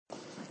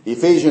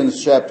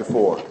Ephesians chapter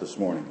 4 this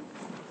morning.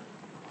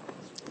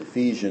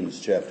 Ephesians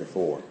chapter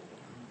 4.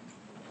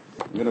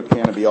 I'm going to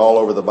kind of be all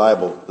over the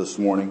Bible this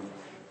morning,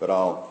 but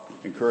I'll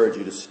encourage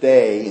you to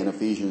stay in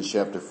Ephesians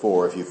chapter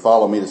 4. If you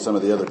follow me to some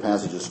of the other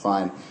passages,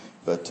 fine,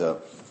 but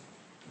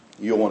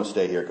you'll want to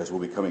stay here because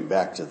we'll be coming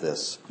back to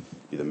this,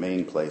 be the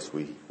main place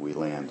we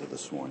land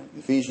this morning.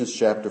 Ephesians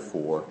chapter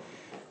 4,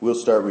 we'll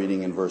start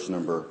reading in verse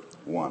number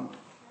 1.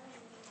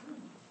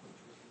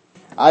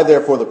 I,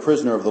 therefore, the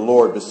prisoner of the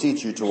Lord,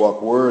 beseech you to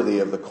walk worthy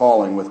of the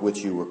calling with which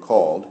you were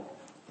called,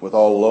 with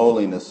all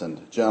lowliness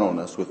and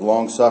gentleness, with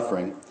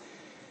long-suffering,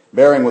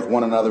 bearing with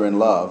one another in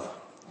love,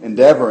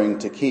 endeavoring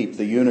to keep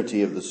the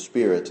unity of the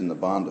Spirit in the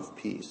bond of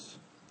peace.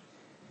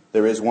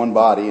 There is one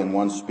body and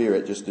one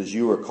Spirit, just as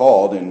you are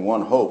called in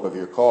one hope of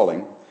your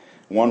calling,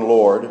 one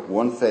Lord,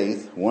 one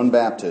faith, one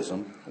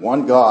baptism,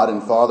 one God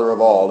and Father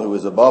of all, who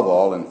is above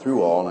all and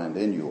through all and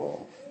in you all.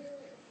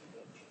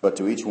 But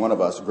to each one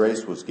of us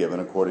grace was given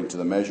according to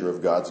the measure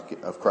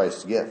of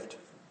Christ's gift.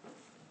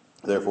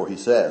 Therefore he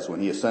says, when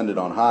he ascended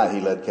on high, he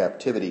led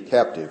captivity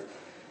captive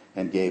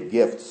and gave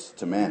gifts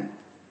to men.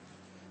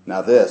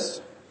 Now this,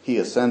 he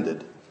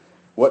ascended,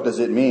 what does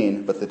it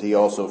mean but that he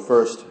also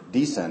first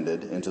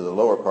descended into the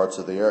lower parts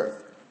of the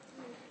earth?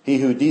 He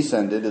who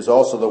descended is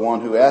also the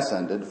one who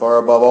ascended far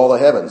above all the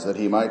heavens, that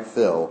he might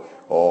fill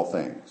all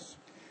things.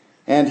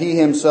 And he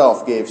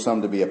himself gave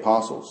some to be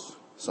apostles,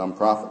 some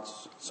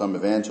prophets, some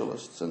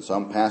evangelists, and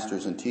some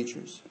pastors and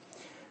teachers,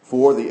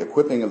 for the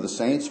equipping of the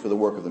saints for the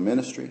work of the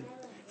ministry,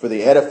 for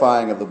the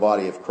edifying of the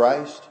body of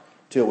Christ,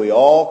 till we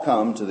all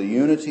come to the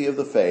unity of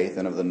the faith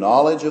and of the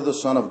knowledge of the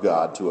Son of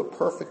God, to a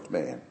perfect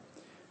man,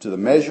 to the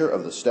measure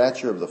of the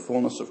stature of the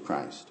fullness of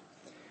Christ,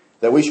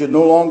 that we should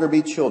no longer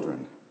be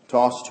children,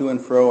 tossed to and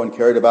fro and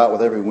carried about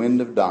with every wind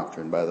of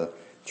doctrine by the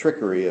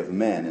trickery of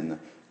men and the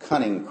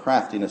cunning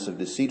craftiness of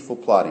deceitful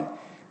plotting,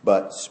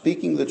 but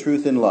speaking the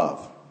truth in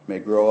love, may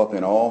grow up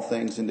in all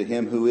things into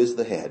him who is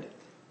the head,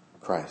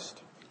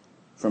 Christ,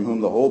 from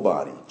whom the whole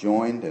body,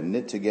 joined and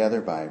knit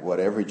together by what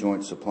every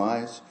joint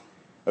supplies,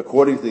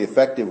 according to the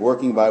effective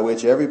working by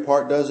which every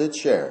part does its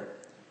share,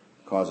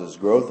 causes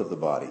growth of the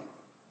body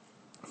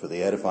for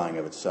the edifying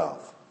of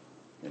itself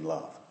in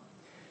love.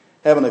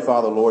 Heavenly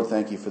Father, Lord,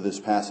 thank you for this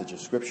passage of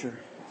Scripture.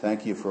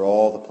 Thank you for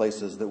all the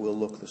places that we'll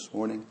look this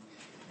morning.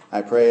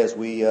 I pray as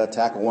we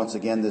tackle once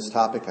again this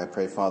topic, I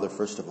pray, Father,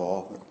 first of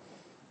all,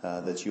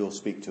 that you'll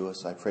speak to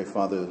us. I pray,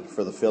 Father,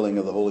 for the filling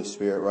of the Holy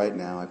Spirit right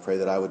now. I pray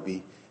that I would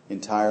be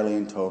entirely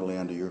and totally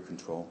under your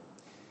control.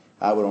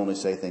 I would only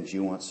say things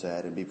you want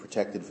said and be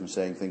protected from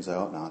saying things I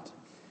ought not.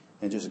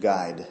 And just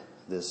guide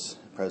this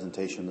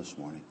presentation this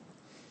morning.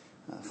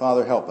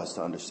 Father, help us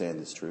to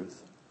understand this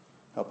truth.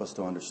 Help us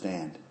to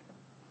understand.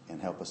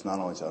 And help us not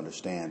only to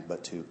understand,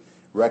 but to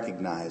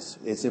recognize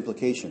its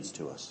implications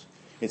to us.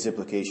 Its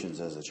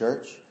implications as a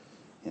church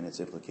and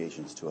its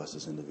implications to us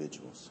as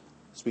individuals.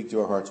 Speak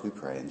to our hearts, we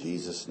pray, in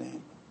Jesus'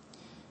 name.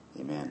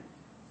 Amen.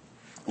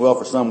 Well,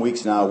 for some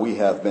weeks now, we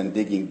have been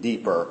digging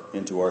deeper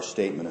into our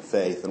statement of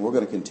faith, and we're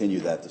going to continue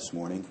that this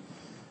morning.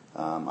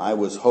 I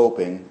was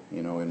hoping,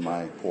 in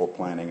my poor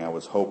planning, I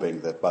was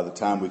hoping that by the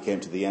time we came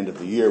to the end of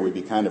the year, we'd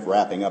be kind of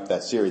wrapping up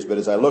that series. But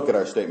as I look at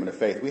our statement of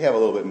faith, we have a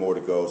little bit more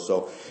to go.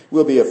 So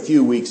we'll be a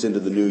few weeks into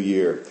the new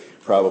year,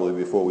 probably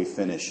before we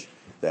finish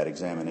that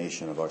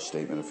examination of our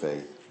statement of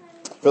faith.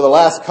 For the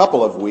last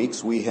couple of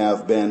weeks, we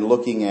have been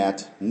looking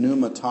at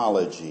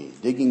pneumatology,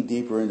 digging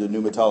deeper into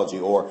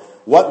pneumatology, or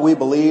what we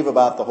believe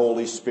about the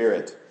Holy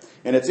Spirit.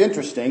 And it's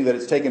interesting that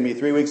it's taken me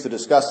 3 weeks to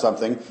discuss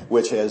something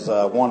which has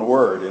one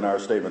word in our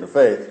statement of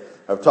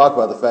faith. I've talked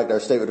about the fact our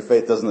statement of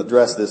faith doesn't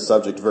address this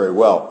subject very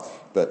well,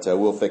 but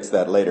we'll fix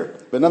that later.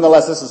 But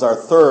nonetheless, this is our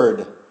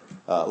third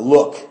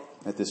look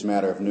at this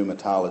matter of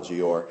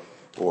pneumatology, or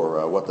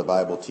what the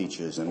Bible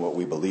teaches and what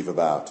we believe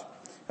about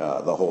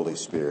the Holy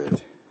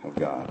Spirit of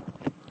God.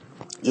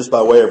 Just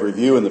by way of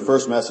review, in the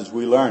first message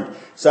we learned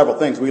several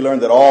things. We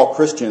learned that all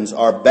Christians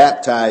are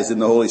baptized in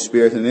the Holy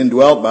Spirit and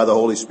indwelt by the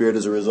Holy Spirit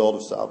as a result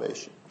of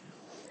salvation.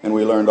 And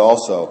we learned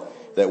also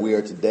that we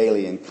are to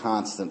daily and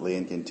constantly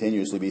and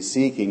continuously be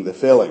seeking the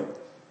filling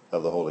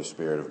of the Holy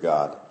Spirit of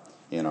God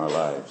in our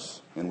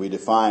lives. And we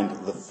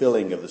defined the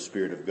filling of the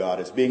Spirit of God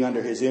as being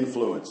under His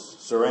influence,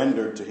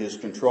 surrendered to His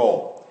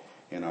control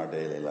in our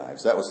daily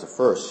lives. That was the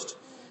first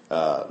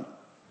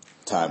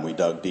time we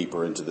dug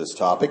deeper into this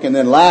topic. And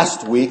then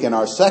last week in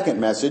our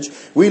second message,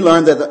 we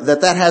learned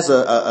that has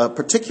a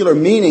particular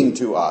meaning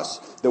to us,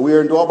 that we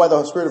are indwelled by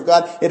the Spirit of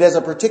God. It has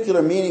a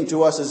particular meaning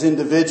to us as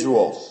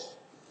individuals.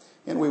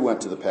 And we went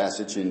to the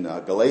passage in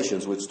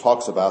Galatians, which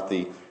talks about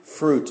the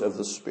fruit of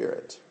the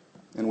Spirit.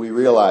 And we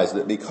realized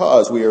that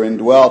because we are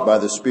indwelt by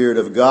the Spirit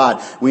of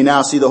God, we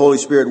now see the Holy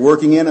Spirit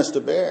working in us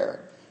to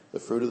bear the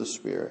fruit of the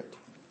Spirit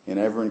in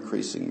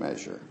ever-increasing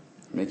measure,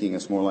 making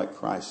us more like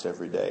Christ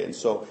every day. And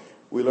so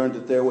we learned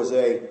that there was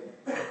a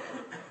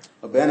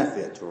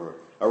benefit, or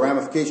a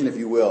ramification, if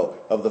you will,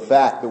 of the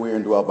fact that we are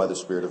indwelt by the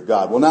Spirit of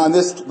God. Well, now in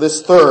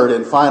this third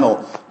and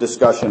final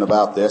discussion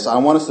about this, I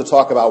want us to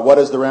talk about what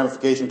is the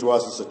ramification to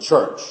us as a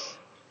church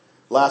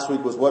Last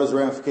week was what is the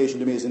ramification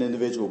to me as an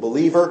individual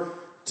believer.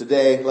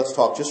 Today, let's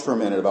talk just for a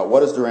minute about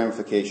what is the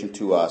ramification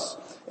to us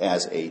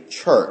as a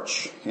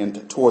church.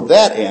 And toward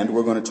that end,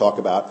 we're going to talk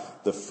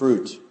about the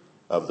fruit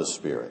of the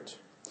Spirit.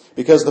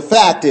 Because the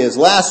fact is,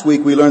 last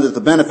week we learned that the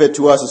benefit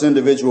to us as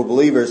individual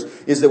believers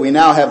is that we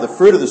now have the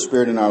fruit of the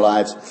Spirit in our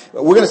lives.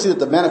 But we're going to see that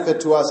the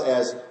benefit to us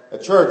as a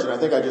church, and I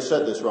think I just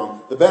said this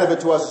wrong, the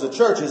benefit to us as a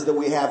church is that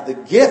we have the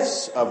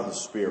gifts of the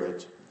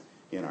Spirit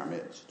in our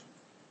midst.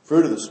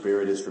 Fruit of the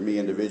Spirit is for me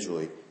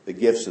individually. The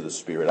gifts of the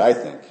Spirit, I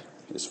think,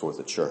 is for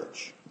the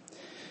church.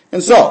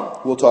 And so,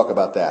 we'll talk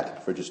about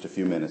that for just a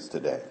few minutes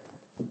today.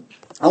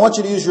 I want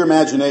you to use your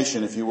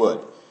imagination, if you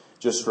would,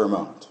 just for a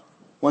moment.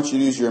 I want you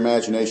to use your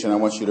imagination. I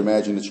want you to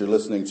imagine that you're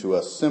listening to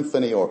a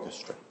symphony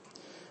orchestra.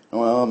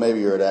 Well, maybe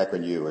you're at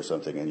Akron U or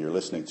something, and you're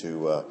listening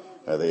to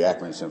the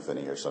Akron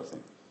Symphony or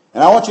something.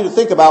 And I want you to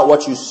think about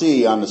what you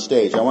see on the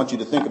stage. I want you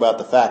to think about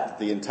the fact that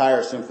the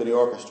entire symphony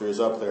orchestra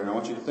is up there. And I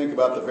want you to think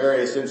about the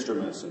various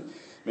instruments. And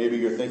maybe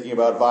you're thinking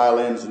about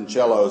violins and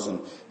cellos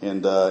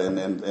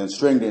and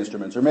stringed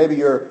instruments. Or maybe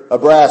you're a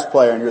brass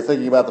player and you're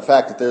thinking about the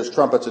fact that there's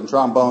trumpets and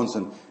trombones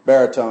and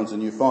baritones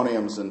and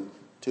euphoniums and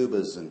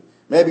tubas. And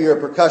maybe you're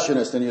a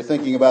percussionist and you're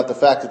thinking about the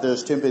fact that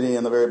there's timpani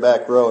in the very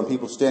back row and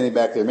people standing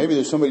back there. Maybe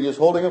there's somebody just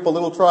holding up a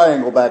little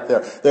triangle back there.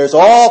 There's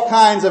all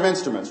kinds of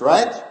instruments,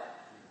 right?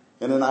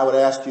 And then I would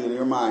ask you in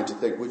your mind to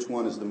think which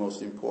one is the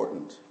most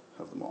important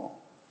of them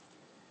all.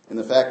 And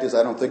the fact is,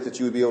 I don't think that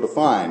you would be able to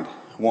find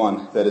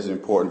one that is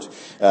important.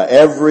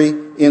 Every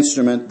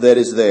instrument that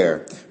is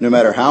there, no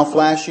matter how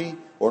flashy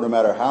or no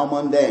matter how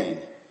mundane,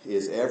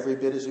 is every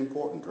bit as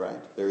important,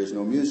 right? There is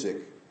no music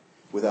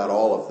without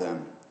all of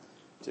them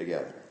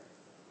together.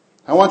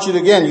 I want you to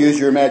again use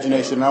your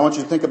imagination, and I want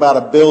you to think about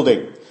a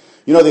building.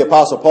 You know, the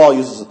Apostle Paul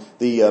uses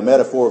the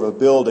metaphor of a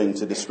building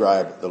to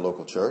describe the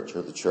local church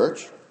or the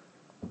church.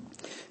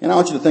 And I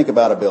want you to think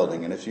about a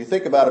building. And if you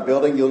think about a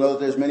building, you'll know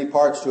that there's many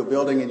parts to a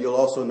building, and you'll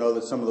also know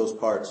that some of those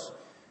parts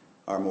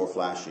are more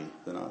flashy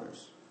than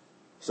others.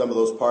 Some of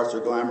those parts are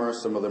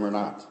glamorous, some of them are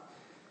not.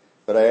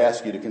 But I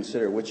ask you to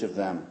consider which of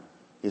them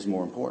is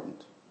more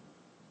important.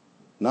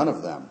 None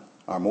of them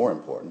are more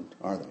important,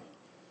 are they?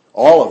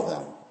 All of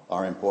them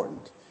are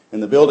important.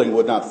 And the building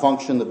would not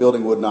function, the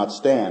building would not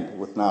stand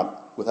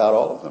without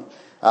all of them.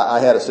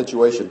 I had a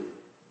situation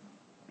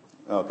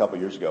a couple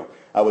years ago.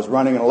 I was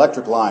running an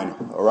electric line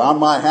around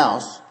my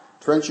house,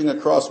 trenching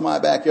across my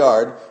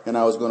backyard, and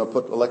I was going to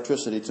put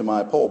electricity to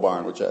my pole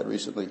barn, which I had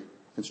recently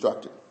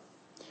constructed.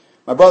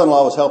 My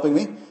brother-in-law was helping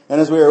me,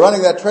 and as we were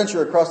running that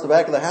trencher across the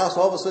back of the house,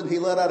 all of a sudden he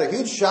let out a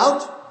huge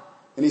shout,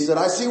 and he said,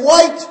 "I see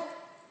white!"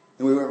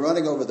 And we went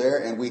running over there,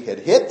 and we had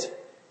hit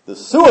the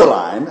sewer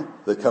line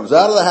that comes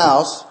out of the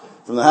house,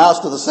 from the house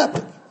to the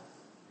septic.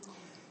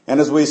 And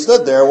as we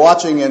stood there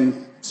watching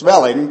and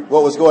smelling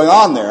what was going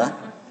on there,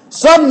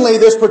 suddenly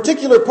this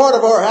particular part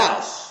of our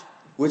house,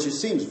 which it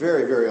seems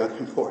very, very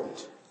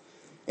unimportant,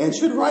 and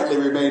should rightly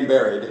remain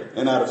buried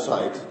and out of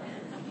sight,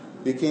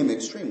 became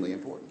extremely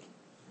important.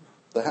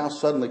 The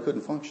house suddenly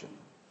couldn't function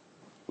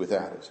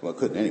without it. Well, it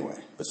couldn't anyway,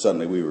 but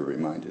suddenly we were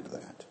reminded of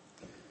that.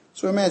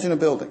 So imagine a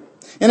building.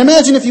 And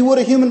imagine, if you would,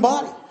 a human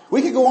body.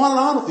 We could go on and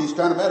on with these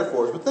kind of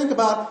metaphors, but think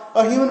about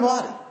a human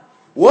body.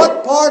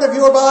 What part of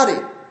your body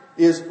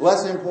is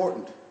less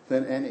important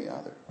than any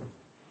other?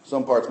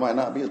 Some parts might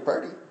not be as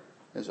pretty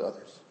as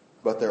others,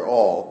 but they're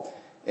all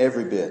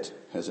every bit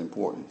as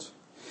important.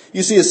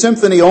 You see, a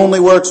symphony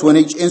only works when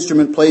each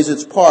instrument plays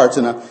its parts,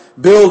 and a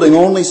building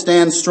only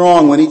stands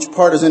strong when each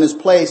part is in its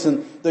place,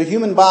 and the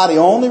human body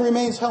only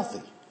remains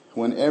healthy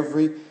when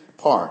every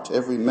part,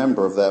 every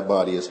member of that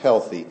body is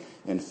healthy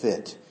and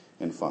fit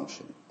and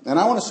function. And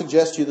I want to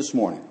suggest to you this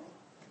morning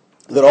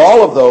that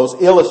all of those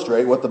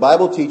illustrate what the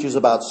Bible teaches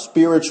about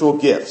spiritual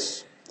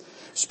gifts.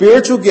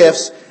 Spiritual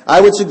gifts,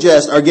 I would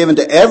suggest, are given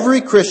to every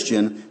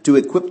Christian to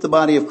equip the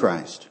body of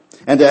Christ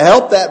and to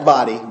help that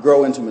body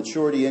grow into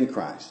maturity in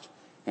Christ.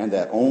 And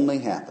that only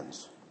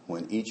happens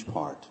when each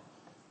part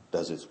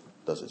does its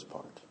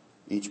part.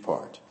 Each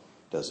part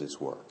does its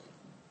work.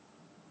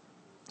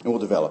 And we'll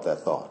develop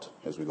that thought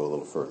as we go a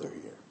little further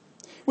here.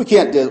 We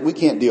can't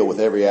deal with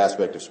every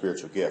aspect of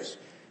spiritual gifts.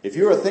 If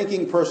you're a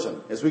thinking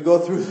person, as we go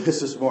through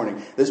this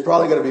morning, there's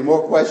probably going to be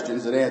more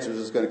questions than answers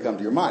that's going to come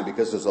to your mind,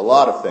 because there's a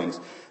lot of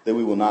things that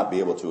we will not be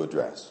able to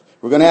address.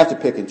 We're going to have to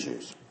pick and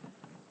choose.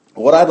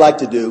 What I'd like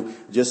to do,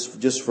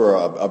 just for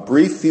a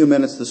brief few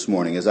minutes this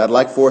morning, is I'd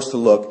like for us to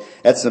look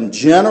at some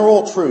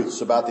general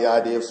truths about the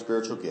idea of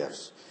spiritual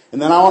gifts.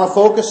 And then I want to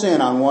focus in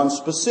on one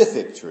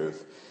specific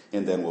truth,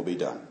 and then we'll be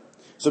done.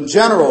 Some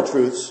general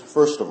truths,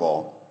 first of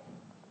all,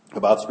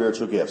 about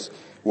spiritual gifts.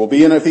 We'll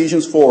be in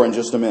Ephesians 4 in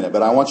just a minute,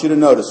 but I want you to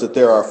notice that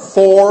there are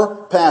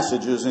 4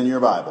 passages in your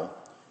Bible,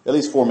 at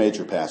least 4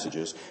 major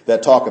passages,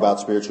 that talk about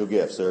spiritual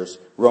gifts. There's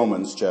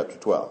Romans chapter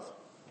 12,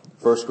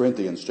 1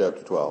 Corinthians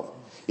chapter 12,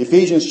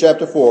 Ephesians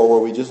chapter 4, where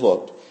we just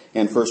looked,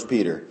 and 1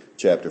 Peter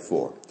chapter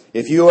 4.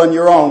 If you on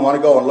your own want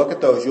to go and look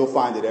at those, you'll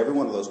find that every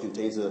one of those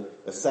contains a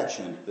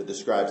section that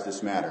describes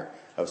this matter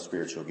of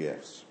spiritual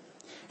gifts.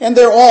 And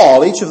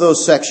each of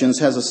those sections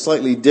has a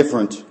slightly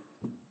different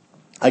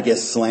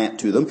slant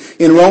to them.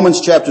 In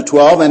Romans chapter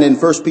 12 and in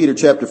 1 Peter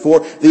chapter 4,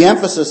 the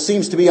emphasis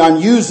seems to be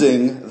on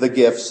using the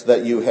gifts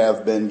that you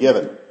have been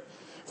given.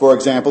 For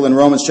example, in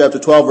Romans chapter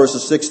 12,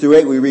 verses 6 through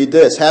 8, we read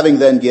this: having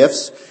then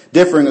gifts,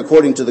 differing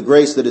according to the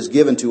grace that is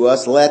given to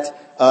us,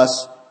 let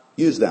us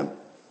use them.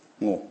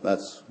 Well,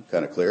 that's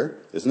kind of clear,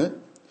 isn't it?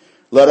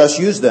 Let us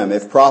use them.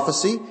 If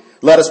prophecy,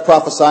 let us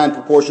prophesy in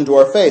proportion to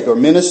our faith. Or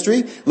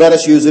ministry, let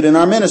us use it in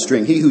our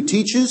ministering. He who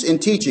teaches in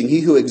teaching,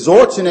 he who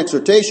exhorts in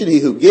exhortation, he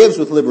who gives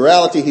with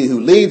liberality, he who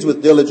leads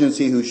with diligence,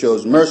 he who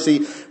shows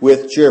mercy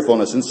with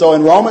cheerfulness. And so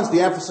in Romans, the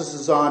emphasis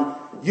is on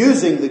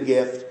using the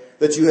gift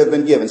that you have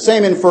been given.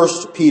 Same in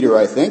 1 Peter,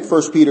 I think.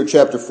 1 Peter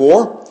chapter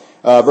 4,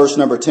 verse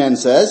number 10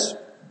 says,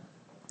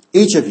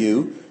 each of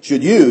you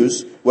should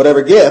use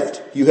whatever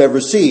gift you have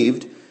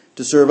received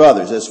to serve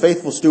others, as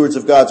faithful stewards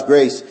of God's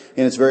grace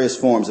in its various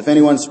forms. If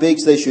anyone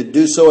speaks, they should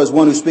do so as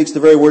one who speaks the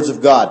very words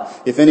of God.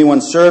 If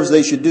anyone serves,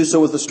 they should do so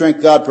with the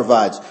strength God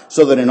provides,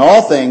 so that in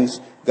all things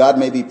God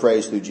may be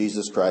praised through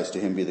Jesus Christ. To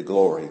him be the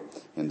glory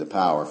and the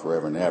power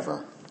forever and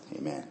ever.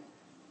 Amen.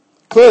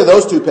 Clearly,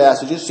 those two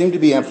passages seem to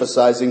be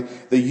emphasizing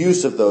the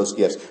use of those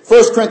gifts.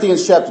 1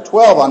 Corinthians chapter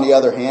 12, on the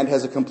other hand,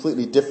 has a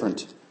completely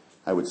different,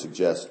 I would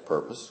suggest,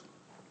 purpose.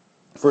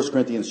 1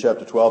 Corinthians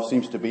chapter 12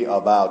 seems to be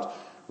about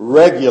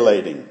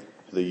regulating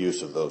the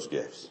use of those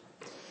gifts.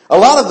 A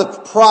lot of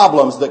the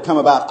problems that come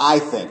about, I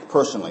think,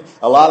 personally,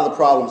 a lot of the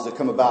problems that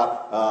come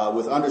about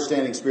with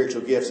understanding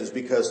spiritual gifts is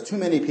because too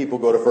many people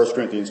go to 1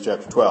 Corinthians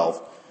chapter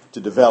 12 to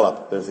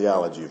develop their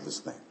theology of this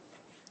thing.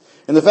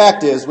 And the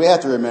fact is, we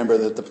have to remember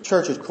that the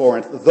church at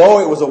Corinth, though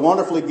it was a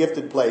wonderfully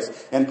gifted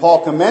place, and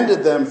Paul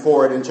commended them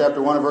for it in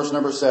chapter 1 and verse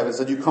number 7,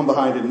 said, you come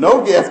behind in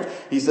no gift.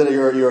 He said,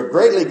 you're a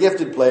greatly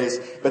gifted place.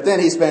 But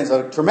then he spends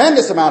a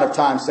tremendous amount of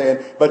time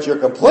saying, but you're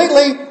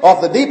completely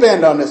off the deep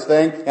end on this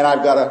thing, and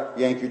I've got to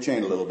yank your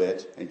chain a little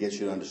bit and get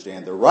you to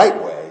understand the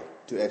right way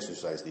to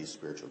exercise these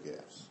spiritual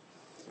gifts.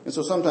 And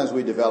so sometimes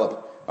we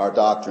develop our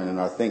doctrine and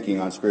our thinking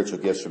on spiritual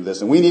gifts from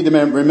this. And we need to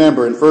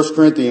remember in 1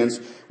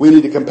 Corinthians, we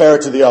need to compare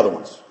it to the other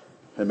ones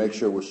and make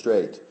sure we're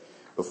straight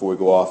before we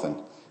go off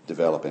and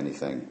develop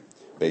anything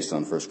based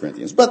on 1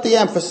 Corinthians. But the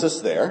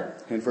emphasis there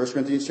in 1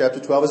 Corinthians chapter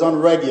 12 is on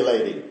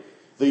regulating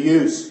the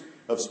use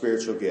of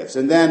spiritual gifts.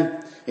 And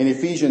then in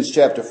Ephesians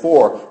chapter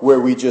 4, where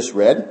we just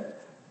read,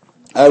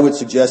 I would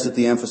suggest that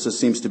the emphasis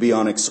seems to be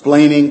on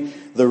explaining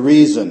the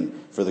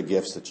reason for the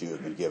gifts that you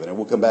have been given. And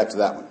we'll come back to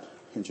that one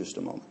in just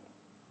a moment.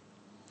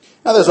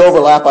 Now there's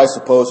overlap, I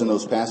suppose, in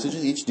those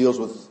passages. Each deals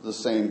with the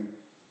same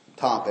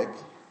topic,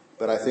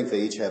 but I think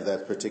they each have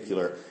that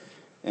particular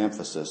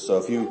emphasis. So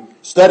if you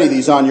study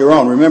these on your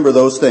own, remember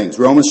those things.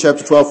 Romans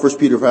chapter 12, 1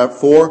 Peter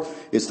 4,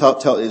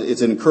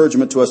 it's an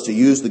encouragement to us to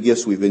use the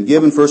gifts we've been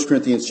given. 1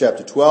 Corinthians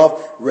chapter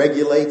 12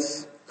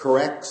 regulates,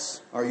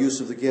 corrects our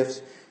use of the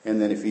gifts.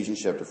 And then Ephesians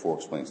chapter 4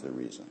 explains the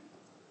reason.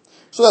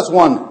 So that's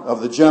one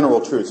of the general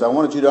truths. I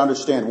wanted you to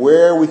understand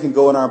where we can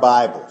go in our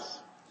Bibles.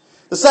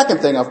 The second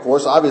thing, of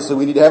course, obviously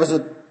we need to have is a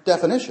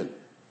definition.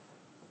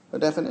 A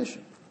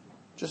definition.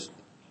 Just,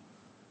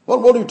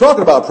 what are you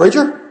talking about,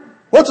 preacher?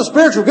 What's a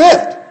spiritual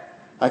gift?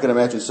 I can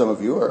imagine some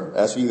of you are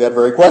asking that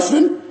very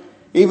question,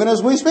 even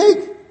as we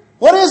speak.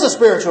 What is a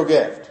spiritual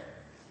gift?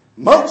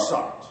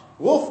 Mozart,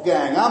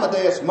 Wolfgang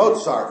Amadeus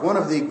Mozart, one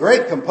of the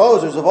great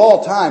composers of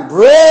all time,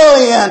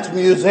 brilliant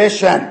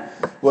musician.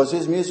 Was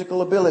his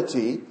musical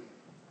ability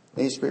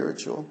a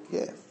spiritual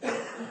gift?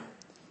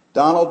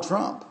 Donald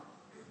Trump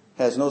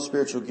has no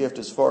spiritual gift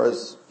as far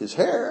as his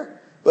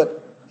hair,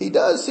 but he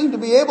does seem to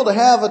be able to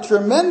have a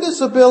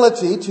tremendous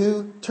ability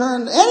to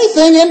turn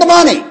anything into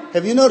money.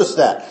 Have you noticed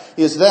that?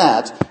 Is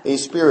that a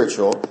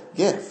spiritual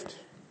gift?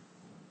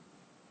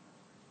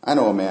 I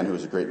know a man who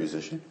is a great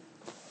musician.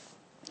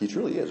 He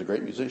truly is a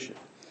great musician.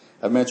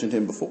 I've mentioned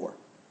him before.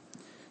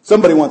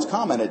 Somebody once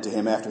commented to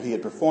him after he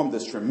had performed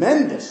this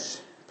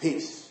tremendous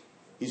piece.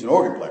 He's an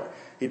organ player.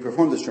 He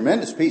performed this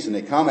tremendous piece, and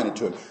they commented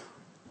to him,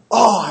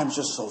 "Oh, I'm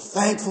just so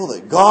thankful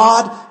that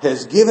God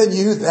has given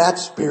you that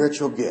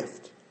spiritual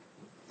gift."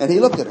 And he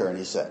looked at her and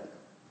he said,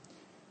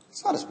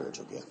 "It's not a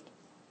spiritual gift."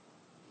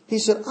 He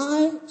said,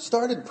 "I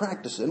started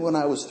practicing when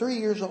I was 3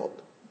 years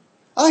old.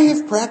 I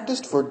have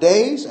practiced for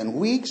days and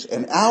weeks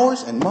and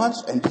hours and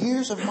months and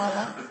years of my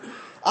life.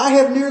 I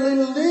have nearly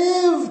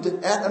lived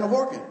at an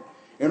organ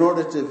in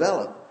order to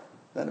develop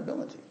that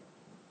ability.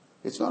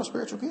 It's not a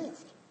spiritual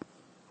gift."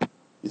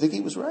 You think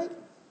he was right?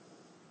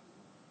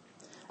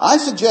 I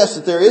suggest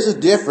that there is a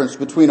difference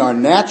between our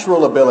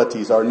natural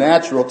abilities, our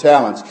natural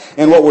talents,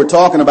 and what we're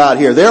talking about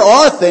here. There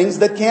are things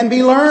that can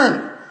be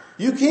learned.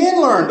 You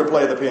can learn to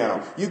play the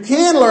piano. You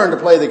can learn to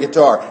play the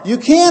guitar. You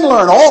can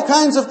learn all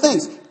kinds of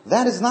things.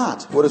 That is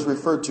not what is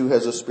referred to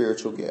as a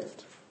spiritual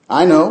gift.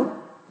 I know,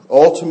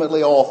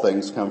 ultimately all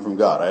things come from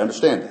God. I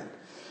understand that.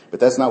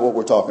 But that's not what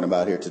we're talking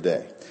about here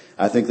today.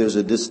 I think there's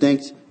a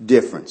distinct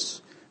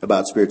difference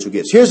about spiritual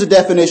gifts. Here's a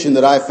definition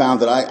that I found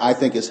that I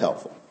think is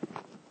helpful.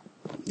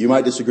 You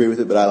might disagree with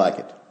it, but I like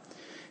it.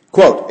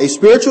 Quote, "A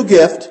spiritual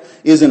gift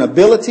is an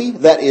ability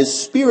that is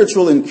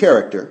spiritual in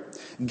character,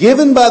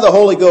 given by the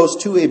Holy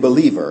Ghost to a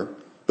believer,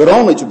 but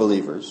only to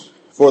believers,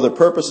 for the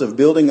purpose of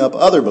building up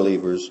other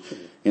believers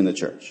in the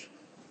church.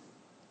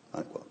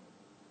 Unquote.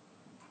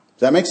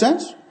 Does that make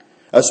sense?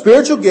 A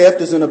spiritual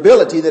gift is an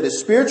ability that is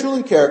spiritual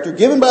in character,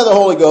 given by the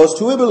Holy Ghost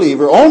to a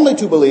believer, only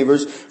to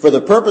believers, for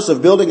the purpose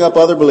of building up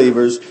other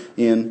believers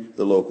in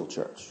the local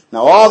church.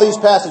 Now, all these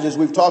passages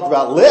we've talked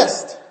about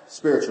list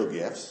spiritual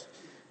gifts.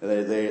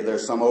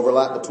 There's some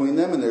overlap between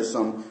them, and there's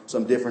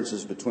some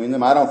differences between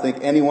them. I don't think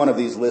any one of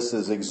these lists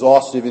is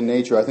exhaustive in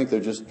nature. I think they're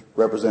just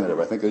representative.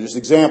 I think they're just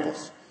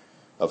examples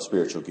of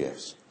spiritual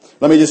gifts.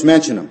 Let me just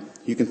mention them.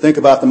 You can think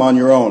about them on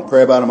your own,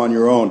 pray about them on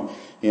your own.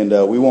 And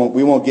we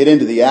won't get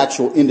into the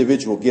actual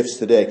individual gifts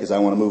today because I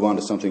want to move on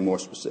to something more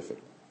specific.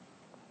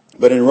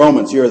 But in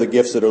Romans, here are the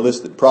gifts that are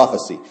listed: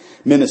 prophecy,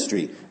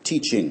 ministry,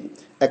 teaching,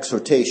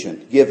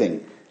 exhortation,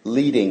 giving,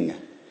 leading,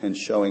 and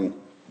showing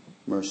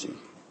mercy.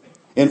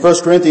 In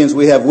 1 Corinthians,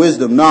 we have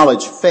wisdom,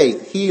 knowledge,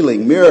 faith,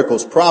 healing,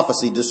 miracles,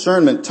 prophecy,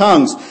 discernment,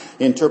 tongues,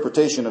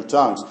 interpretation of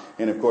tongues.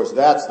 And of course,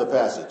 that's the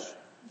passage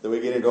that we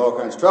get into all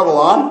kinds of trouble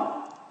on.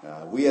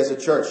 We as a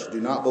church do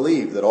not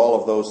believe that all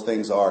of those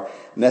things are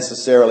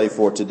necessarily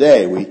for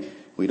today.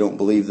 We don't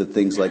believe that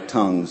things like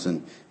tongues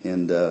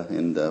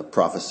and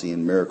prophecy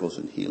and miracles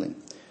and healing.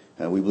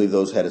 We believe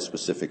those had a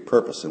specific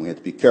purpose, and we have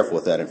to be careful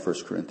with that in 1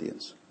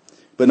 Corinthians.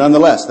 But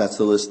nonetheless, that's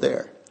the list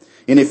there.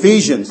 In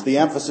Ephesians, the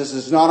emphasis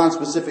is not on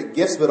specific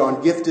gifts, but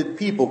on gifted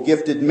people,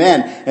 gifted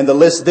men. And the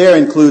list there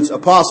includes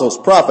apostles,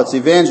 prophets,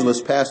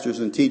 evangelists, pastors,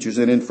 and teachers.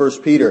 And in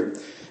 1 Peter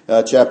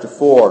chapter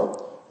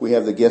 4, we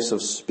have the gifts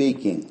of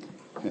speaking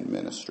and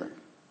ministering.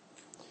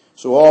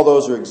 So all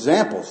those are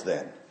examples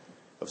then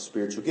of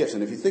spiritual gifts.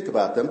 And if you think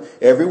about them,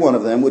 every one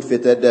of them would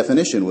fit that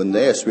definition, wouldn't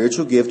they? A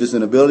spiritual gift is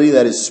an ability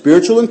that is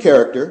spiritual in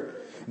character,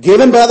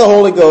 given by the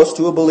Holy Ghost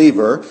to a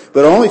believer,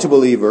 but only to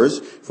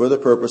believers, for the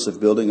purpose of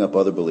building up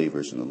other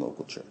believers in the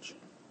local church.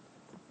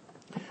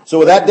 So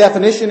with that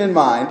definition in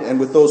mind,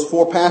 and with those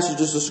 4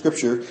 passages of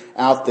Scripture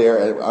out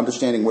there,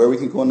 understanding where we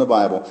can go in the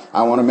Bible,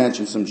 I want to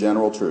mention some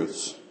general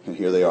truths. And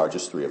here they are,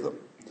 just 3 of them.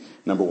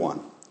 Number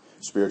 1.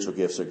 Spiritual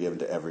gifts are given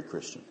to every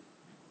Christian.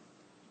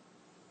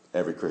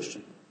 Every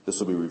Christian. This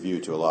will be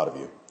reviewed to a lot of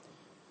you.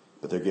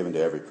 But they're given to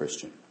every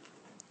Christian.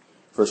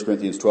 1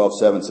 Corinthians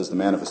 12:7 says the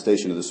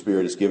manifestation of the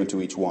Spirit is given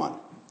to each one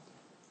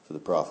for the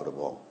profit of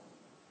all.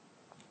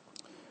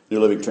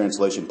 New Living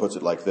Translation puts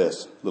it like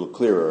this, a little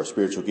clearer: a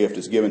spiritual gift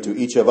is given to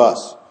each of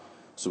us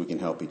so we can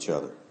help each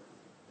other.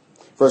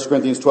 1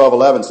 Corinthians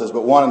 12:11 says,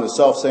 but one and the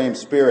self-same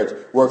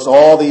Spirit works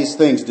all these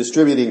things,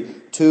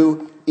 distributing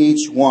to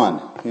each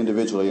one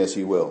individually as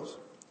he wills.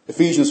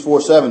 Ephesians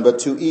 4:7, but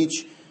to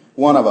each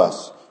one of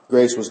us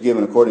grace was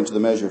given according to the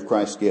measure of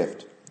Christ's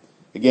gift.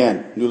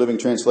 Again, New Living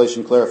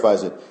Translation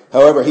clarifies it.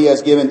 However, he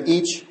has given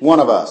each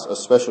one of us a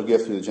special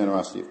gift through the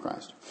generosity of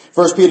Christ.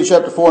 1 Peter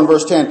chapter 4 and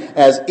verse 10,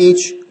 as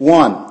each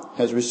one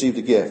has received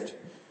a gift,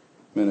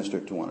 minister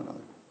to one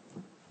another.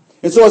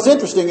 And so what's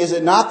interesting, is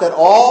it not, that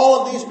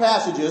all of these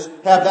passages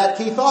have that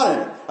key thought in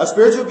it? A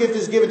spiritual gift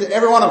is given to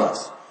every one of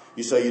us.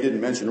 You say you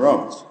didn't mention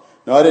Romans.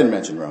 No, I didn't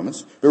mention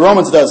Romans. But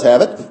Romans does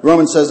have it.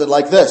 Romans says it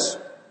like this.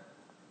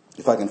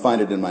 If I can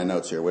find it in my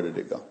notes here, where did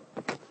it go?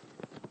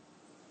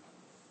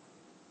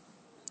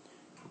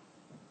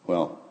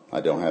 Well,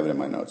 I don't have it in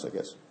my notes, I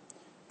guess.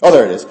 Oh,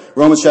 there it is.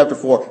 Romans chapter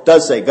 4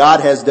 does say,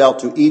 God has dealt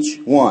to each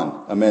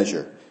one a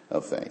measure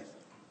of faith.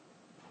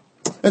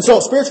 And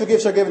so spiritual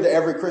gifts are given to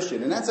every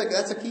Christian. And that's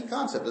a key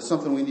concept. It's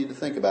something we need to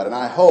think about. And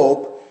I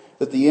hope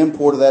that the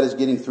import of that is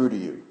getting through to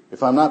you.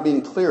 If I'm not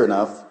being clear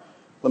enough,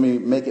 let me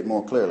make it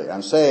more clearly.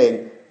 I'm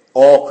saying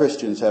all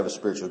Christians have a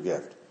spiritual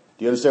gift.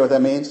 Do you understand what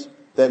that means?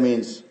 That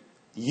means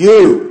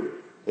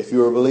you, if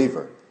you're a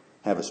believer,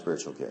 have a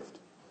spiritual gift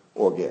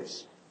or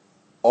gifts.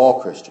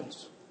 All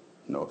Christians,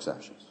 no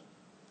exceptions.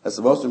 That's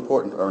the most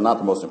important, or not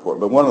the most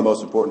important, but one of the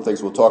most important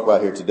things we'll talk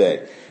about here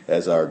today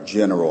as our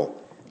general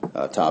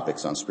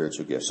topics on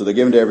spiritual gifts. So they're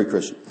given to every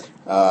Christian.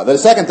 The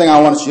second thing I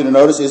want you to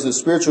notice is that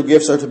spiritual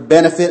gifts are to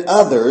benefit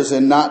others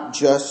and not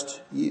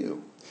just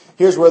you.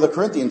 Here's where the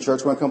Corinthian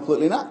church went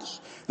completely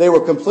nuts. They were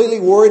completely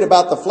worried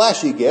about the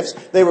flashy gifts.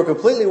 They were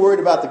completely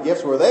worried about the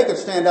gifts where they could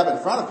stand up in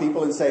front of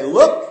people and say,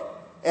 look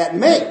at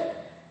me.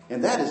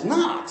 And that is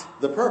not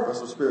the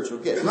purpose of spiritual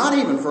gifts, not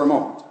even for a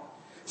moment.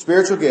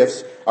 Spiritual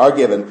gifts are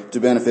given to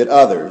benefit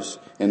others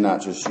and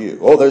not just you.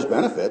 Oh, there's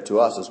benefit to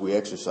us as we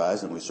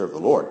exercise and we serve the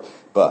Lord,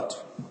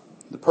 but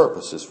the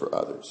purpose is for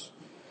others.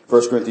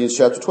 1 Corinthians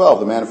chapter 12,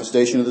 the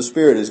manifestation of the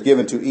Spirit is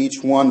given to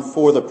each one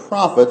for the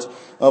profit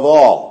of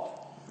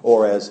all,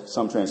 or as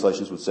some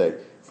translations would say,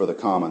 for the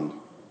common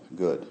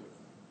good.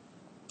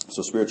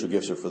 So spiritual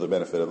gifts are for the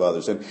benefit of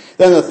others. And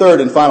then the third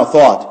and final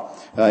thought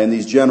in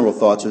these general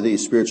thoughts are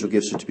these: spiritual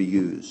gifts are to be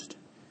used.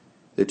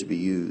 They're to be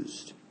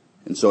used.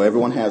 And so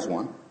everyone has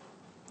one.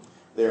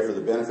 They are for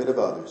the benefit of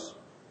others.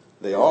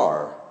 They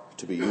are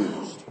to be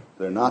used.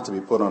 They're not to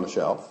be put on a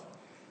shelf.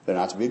 They're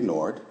not to be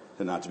ignored.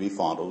 They're not to be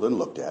fondled and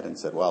looked at and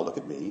said, well, look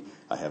at me.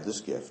 I have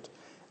this gift.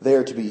 They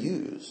are to be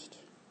used.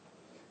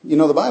 You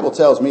know, the Bible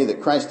tells me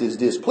that Christ is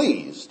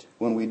displeased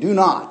when we do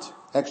not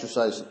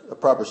exercise a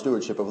proper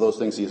stewardship of those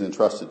things he's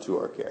entrusted to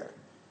our care.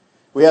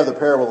 We have the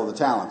parable of the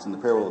talents and the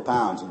parable of the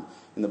pounds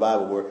in the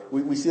Bible where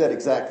we see that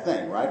exact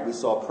thing, right? We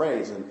saw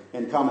praise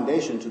and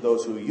commendation to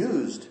those who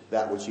used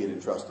that which he had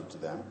entrusted to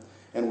them.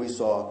 And we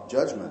saw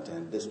judgment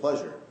and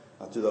displeasure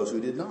to those who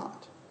did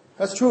not.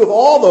 That's true of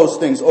all those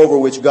things over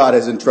which God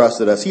has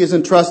entrusted us. He has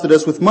entrusted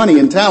us with money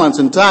and talents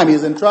and time. He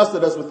has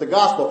entrusted us with the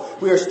gospel.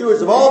 We are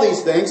stewards of all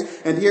these things.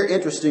 And here,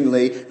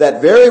 interestingly,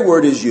 that very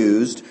word is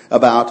used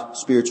about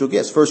spiritual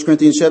gifts. 1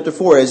 Corinthians chapter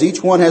 4, as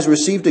each one has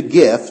received a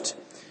gift,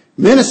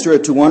 minister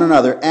it to one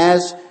another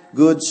as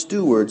good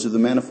stewards of the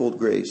manifold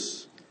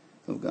grace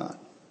of God.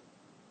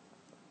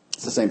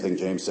 It's the same thing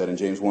James said in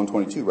James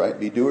 1:22, right?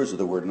 Be doers of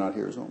the word, not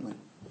hearers only.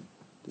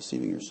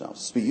 Deceiving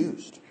yourselves. Be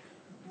used.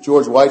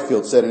 George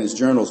Whitefield said in his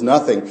journals,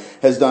 nothing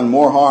has done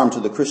more harm to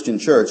the Christian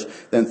church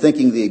than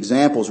thinking the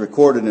examples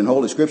recorded in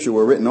Holy Scripture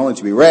were written only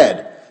to be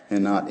read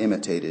and not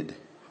imitated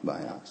by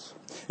us.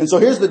 And so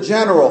here's the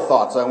general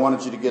thoughts I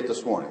wanted you to get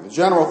this morning. The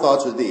general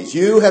thoughts are these.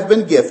 You have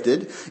been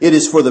gifted. It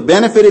is for the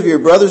benefit of your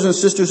brothers and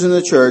sisters in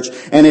the church,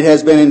 and it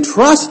has been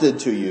entrusted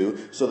to you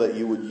so that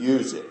you would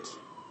use it.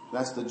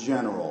 That's the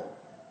general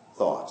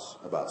thoughts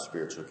about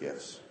spiritual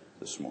gifts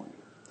this morning.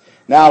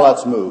 Now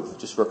let's move,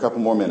 just for a couple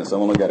more minutes.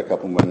 I've only got a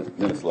couple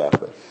minutes left,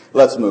 but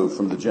let's move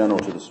from the general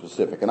to the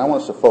specific. And I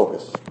want us to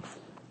focus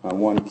on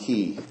one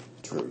key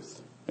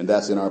truth, and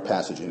that's in our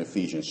passage in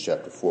Ephesians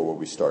chapter 4 where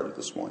we started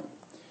this morning.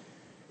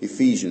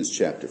 Ephesians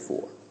chapter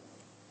 4.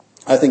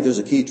 I think there's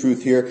a key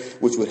truth here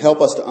which would help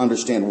us to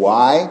understand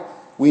why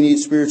we need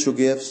spiritual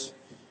gifts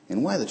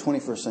and why the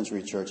 21st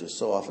century church is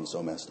so often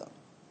so messed up.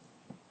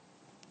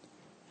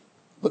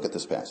 Look at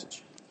this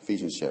passage,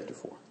 Ephesians chapter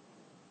 4.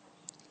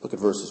 Look at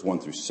verses 1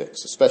 through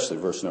 6, especially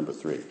verse number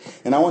 3.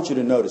 And I want you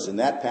to notice in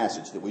that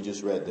passage that we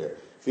just read there,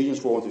 Ephesians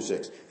 4, 1 through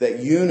 6,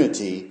 that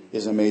unity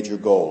is a major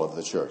goal of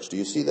the church. Do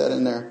you see that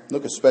in there?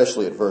 Look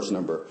especially at verse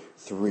number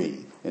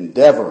 3.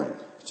 Endeavoring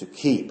to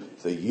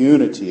keep the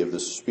unity of the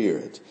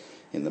Spirit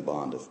in the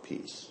bond of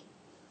peace.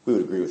 We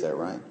would agree with that,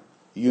 right?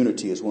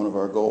 Unity is one of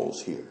our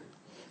goals here.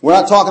 We're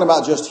not talking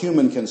about just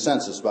human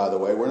consensus, by the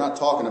way. We're not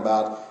talking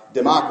about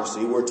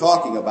democracy. We're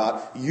talking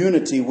about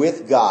unity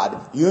with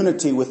God,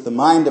 unity with the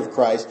mind of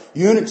Christ,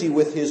 unity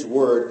with His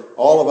Word,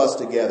 all of us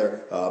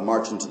together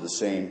marching to the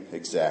same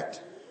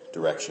exact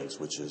directions,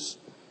 which is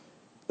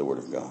the Word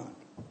of God.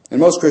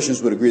 And most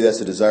Christians would agree that's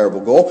a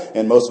desirable goal,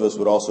 and most of us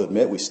would also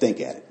admit we stink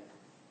at it.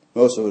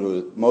 Most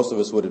of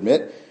us would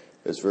admit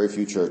there's very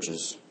few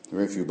churches,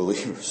 very few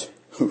believers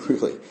who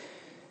really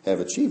have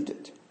achieved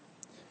it.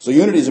 So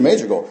unity is a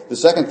major goal. The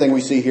second thing we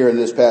see here in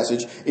this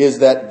passage is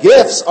that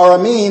gifts are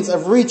a means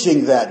of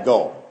reaching that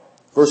goal.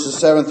 Verses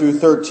 7 through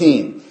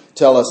 13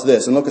 tell us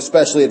this. And look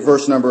especially at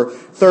verse number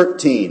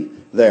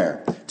 13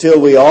 there. Till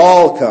we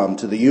all come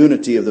to the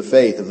unity of the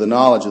faith, of the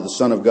knowledge of the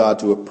Son of God,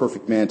 to a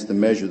perfect man, to the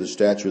measure of the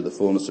stature of the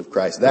fullness of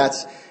Christ.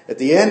 That's at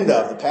the end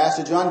of the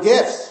passage on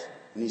gifts.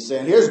 And he's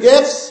saying, here's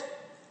gifts,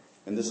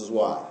 and this is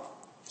why.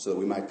 So that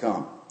we might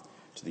come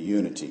to the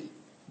unity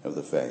of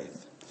the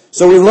faith.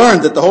 So we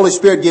learned that the Holy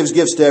Spirit gives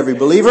gifts to every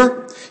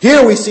believer.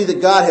 Here we see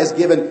that God has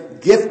given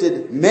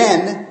gifted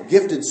men,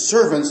 gifted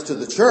servants to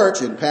the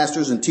church, and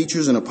pastors and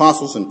teachers and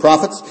apostles and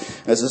prophets.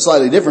 That's a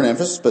slightly different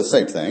emphasis, but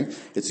same thing.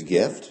 It's a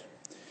gift.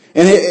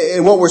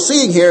 And what we're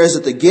seeing here is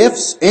that the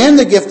gifts and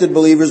the gifted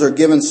believers are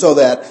given so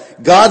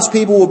that God's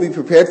people will be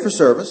prepared for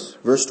service,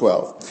 verse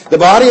 12. The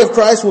body of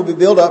Christ will be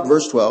built up,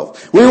 verse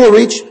 12. We will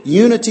reach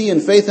unity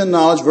in faith and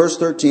knowledge, verse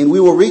 13. We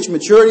will reach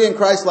maturity in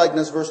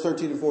Christ-likeness, verse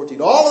 13 and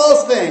 14. All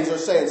of those things are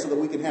saying so that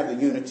we can have the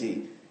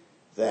unity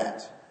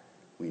that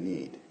we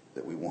need,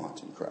 that we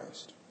want in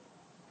Christ.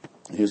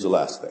 And here's the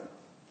last thing.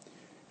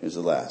 Here's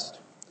the last.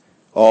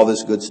 All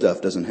this good stuff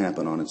doesn't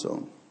happen on its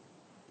own.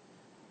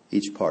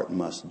 Each part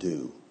must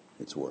do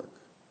its work.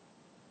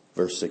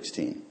 Verse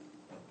 16.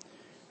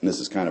 And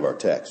this is kind of our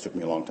text. It took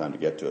me a long time to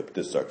get to it, but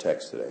this is our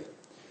text today.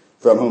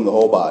 From whom the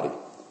whole body,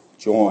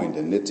 joined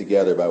and knit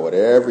together by what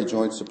every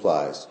joint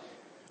supplies,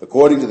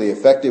 according to the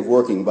effective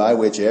working by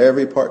which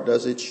every part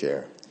does its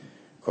share,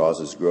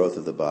 causes growth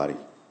of the body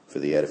for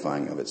the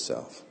edifying of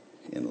itself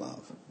in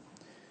love.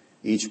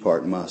 Each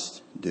part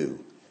must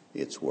do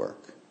its work.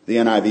 The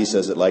NIV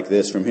says it like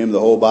this. From him the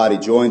whole body,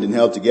 joined and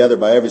held together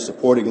by every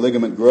supporting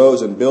ligament,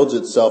 grows and builds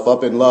itself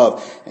up in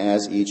love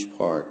as each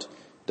part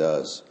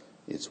does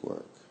its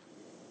work.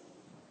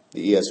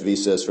 The ESV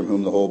says, from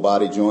whom the whole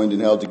body, joined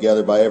and held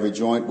together by every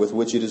joint with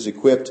which it is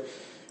equipped,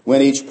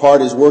 when each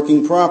part is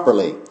working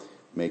properly,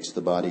 makes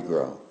the body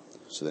grow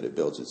so that it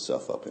builds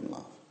itself up in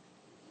love.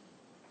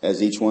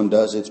 As each one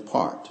does its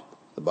part,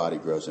 the body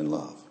grows in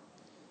love,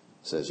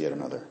 says yet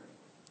another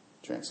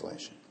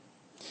translation.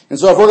 And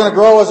so if we're going to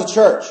grow as a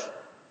church,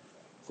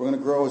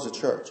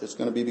 it's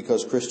going to be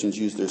because Christians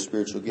use their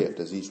spiritual gift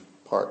as each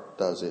part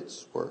does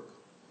its work.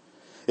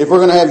 If we're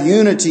going to have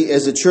unity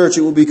as a church,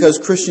 it will be because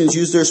Christians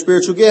use their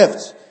spiritual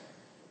gifts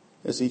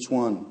as each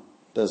one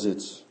does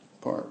its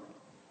part.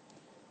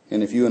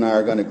 And if you and I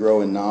are going to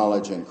grow in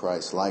knowledge and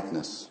Christ's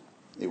likeness,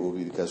 it will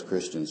be because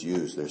Christians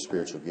use their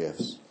spiritual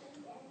gifts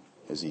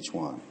as each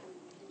one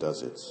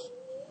does its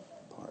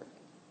part.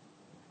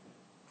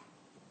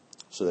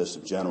 So there's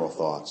some general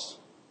thoughts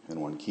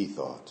and one key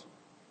thought.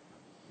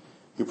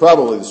 You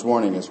probably this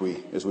morning, as we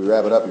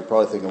wrap it up, you're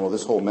probably thinking, well,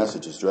 this whole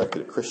message is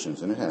directed at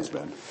Christians, and it has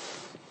been.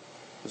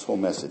 This whole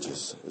message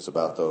is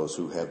about those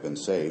who have been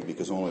saved,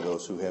 because only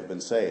those who have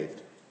been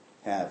saved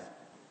have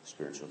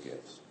spiritual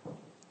gifts.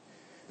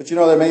 But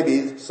there may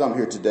be some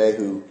here today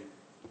who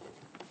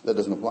that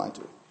doesn't apply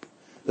to.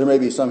 There may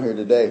be some here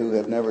today who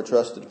have never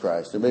trusted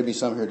Christ. There may be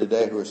some here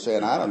today who are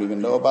saying, I don't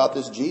even know about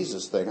this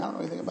Jesus thing. I don't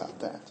know anything about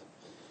that.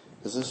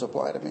 Does this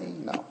apply to me?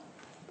 No.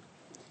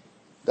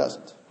 It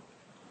doesn't.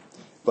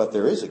 But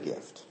there is a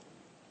gift.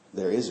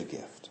 There is a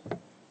gift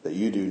that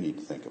you do need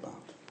to think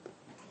about.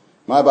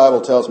 My Bible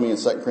tells me in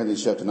 2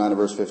 Corinthians chapter 9 and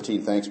verse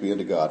 15, thanks be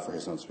unto God for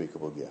his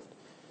unspeakable gift.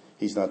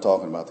 He's not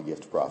talking about the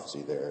gift of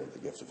prophecy there, the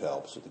gift of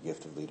helps, or the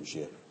gift of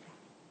leadership.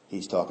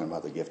 He's talking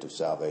about the gift of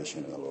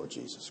salvation in the Lord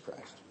Jesus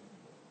Christ.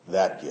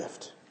 That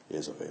gift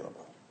is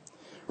available.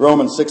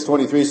 Romans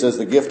 6:23 says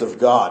the gift of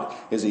God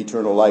is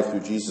eternal life through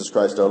Jesus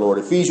Christ our Lord.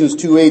 Ephesians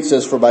 2:8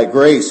 says, for by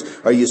grace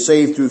are you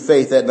saved through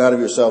faith, that not of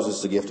yourselves,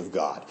 is the gift of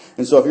God.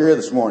 And so if you're here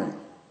this morning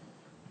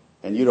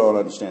and you don't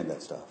understand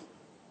that stuff,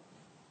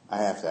 I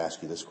have to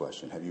ask you this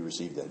question. Have you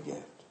received that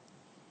gift?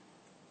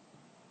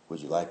 Would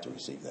you like to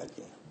receive that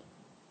gift?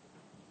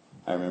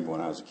 I remember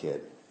when I was a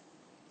kid,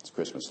 it's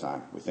Christmas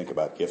time. We think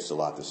about gifts a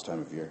lot this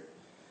time of year.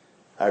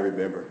 I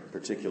remember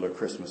particular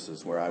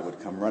Christmases where I would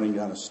come running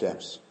down the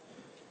steps.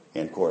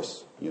 And of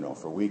course,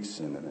 for weeks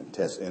in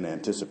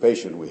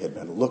anticipation, we had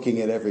been looking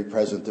at every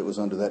present that was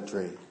under that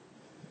tree.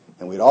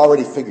 And we'd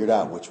already figured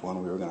out which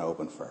one we were going to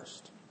open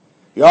first.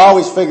 You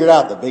always figured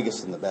out the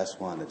biggest and the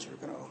best one that you were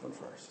going to open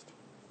first.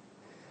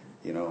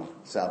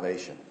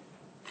 Salvation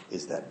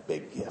is that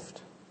big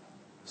gift.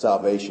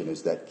 Salvation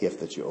is that gift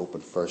that you open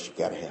first, you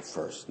got to have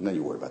first. And then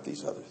you worry about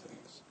these other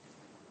things.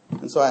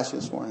 And so I ask you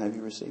this morning, have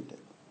you received it?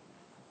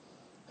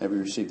 Have you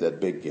received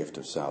that big gift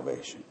of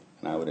salvation?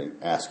 And I would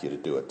ask you to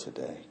do it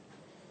today.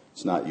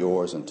 It's not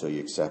yours until you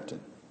accept it.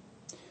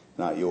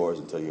 Not yours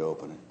until you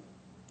open it.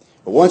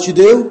 But once you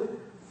do,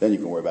 then you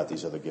can worry about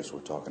these other gifts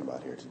we're talking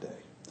about here today.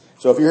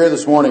 So if you're here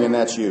this morning and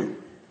that's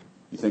you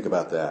think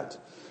about that.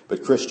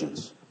 But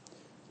Christians,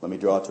 let me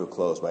draw it to a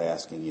close by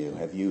asking you,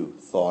 have you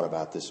thought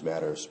about this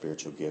matter of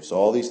spiritual gifts?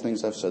 All these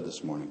things I've said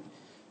this morning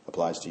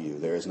applies to you.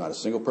 There is not a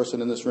single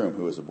person in this room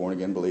who is a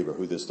born-again believer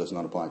who this does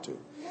not apply to.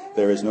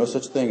 There is no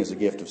such thing as a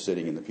gift of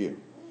sitting in the pew.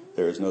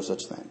 There is no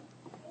such thing.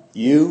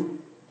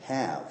 You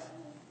have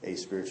a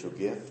spiritual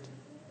gift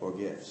or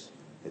gifts.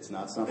 It's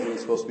not something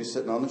that's supposed to be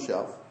sitting on the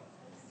shelf.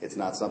 It's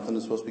not something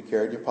that's supposed to be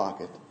carried in your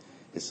pocket.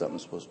 It's something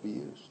that's supposed to be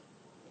used.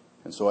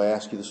 And so I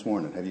ask you this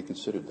morning, have you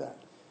considered that?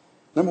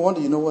 Number one,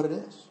 do you know what it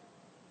is?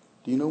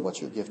 Do you know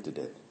what you're gifted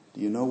in?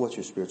 Do you know what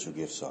your spiritual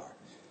gifts are?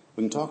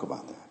 We can talk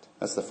about that.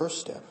 That's the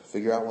first step.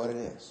 Figure out what it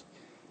is.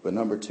 But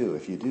number two,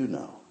 if you do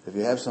know, if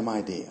you have some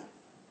idea,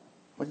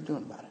 what are you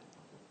doing about it?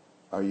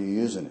 Are you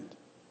using it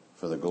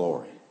for the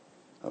glory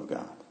of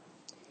God?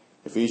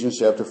 Ephesians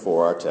chapter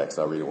 4, our text,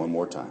 I'll read it one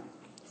more time.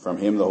 From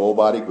him the whole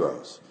body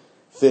grows,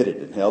 fitted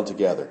and held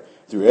together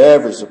through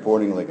every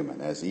supporting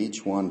ligament. As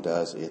each one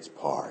does its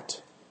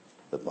part,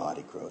 the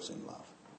body grows in love.